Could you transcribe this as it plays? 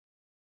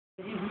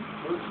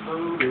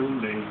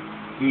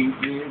He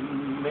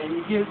didn't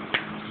make it.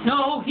 So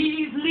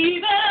he's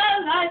leaving a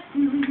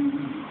license.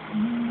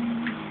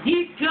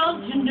 He's come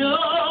to know.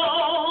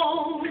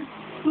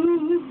 Ooh.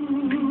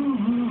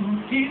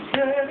 He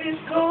said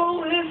he's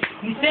going.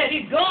 He said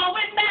he's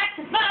going back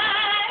to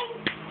find.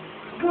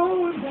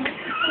 Going back.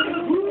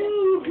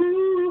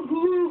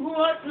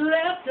 What's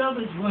left of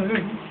his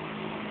world.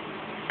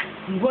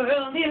 The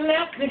world he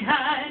left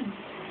behind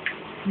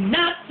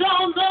not so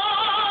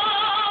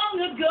long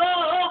ago.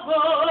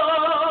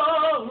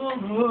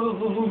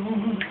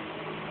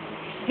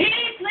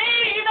 He's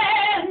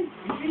leaving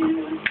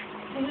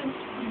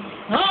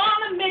on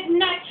a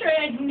midnight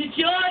train to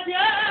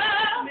Georgia.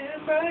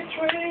 Midnight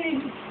train.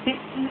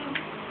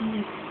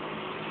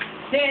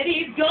 Said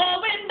he's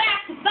going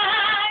back to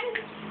find.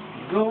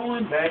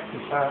 Going back to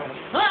find.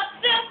 A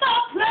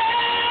simple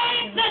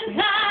place and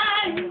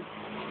time.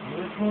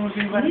 Now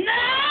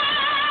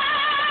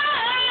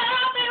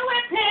I'll be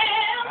with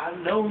him. I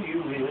know you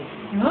will.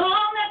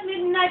 On that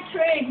midnight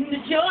train to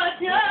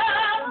Georgia.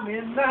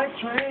 Midnight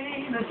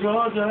train to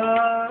Georgia.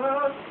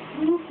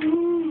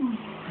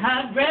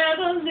 I'd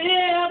rather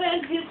live in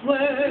his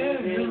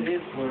world, In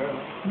his world.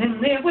 than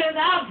live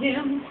without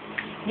him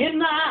in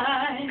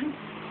mine.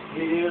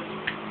 His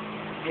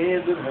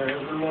and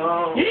hers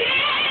alone. He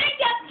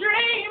kept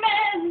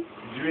dreaming.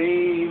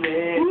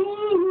 Dreaming.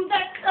 Ooh,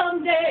 that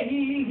someday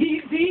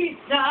he'd be a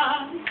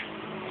star.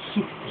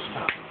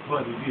 Superstar,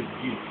 but he didn't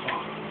get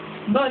far.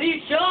 But he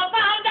sure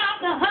found out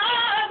the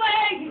hard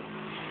way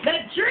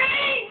that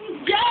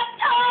dreams just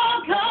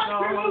don't come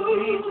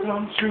true.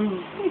 Come true.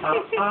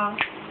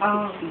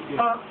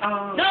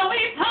 So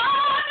he's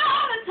hard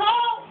on his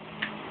home.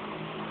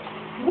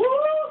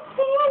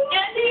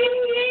 And he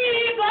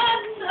even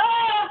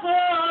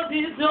served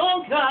his own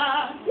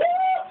God.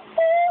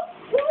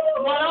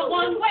 What a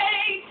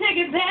one-way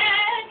ticket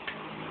back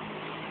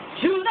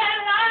to that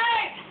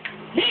life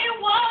he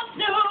once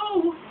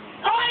knew.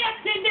 Oh, yes,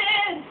 he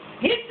did.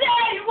 He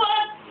said he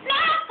would.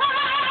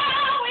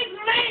 Now he's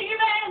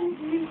leaving.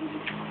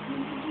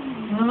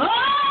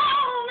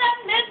 Oh, that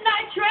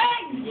midnight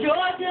train,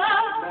 Georgia.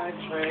 Midnight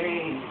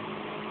train.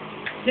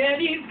 Said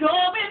he's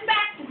going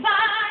back to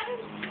find.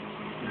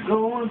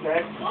 Going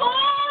back.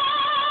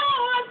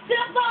 Oh, a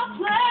simple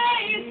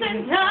place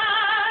and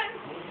time.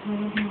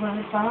 He'll be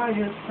right by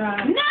your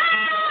side. Now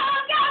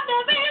I've got to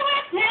be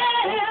with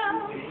him.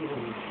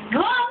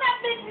 On that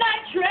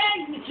midnight train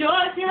to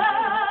Georgia.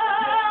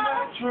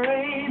 Midnight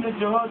train to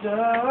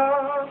Georgia.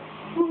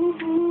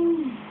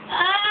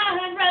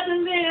 I'd rather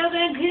live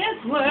in his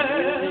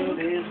world.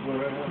 In his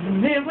world. Than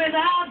live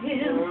without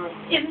him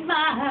in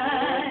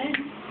mine.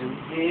 And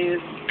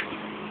his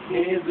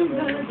and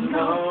hers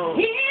alone.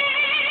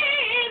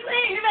 He's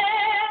leaving.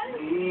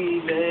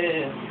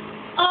 Leaving.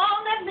 On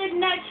that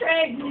midnight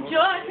train to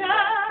Georgia.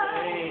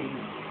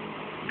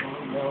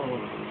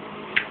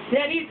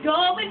 Said he's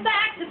going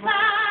back to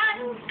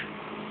find.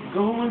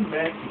 Going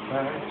back to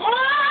find.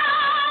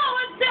 Oh,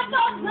 a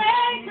simple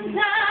place and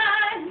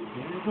time.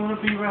 He's gonna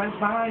be right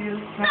by your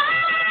side.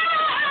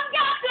 I've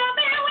got to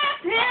be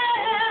with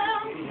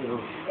him.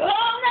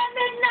 On that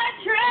midnight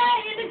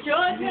train to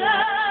Georgia.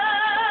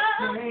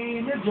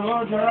 Train to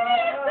Georgia.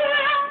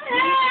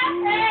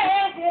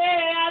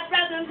 I'd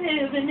rather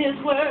live in his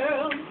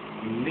world.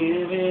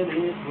 Live in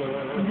his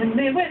world. Than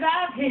live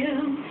without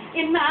him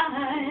in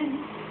mine.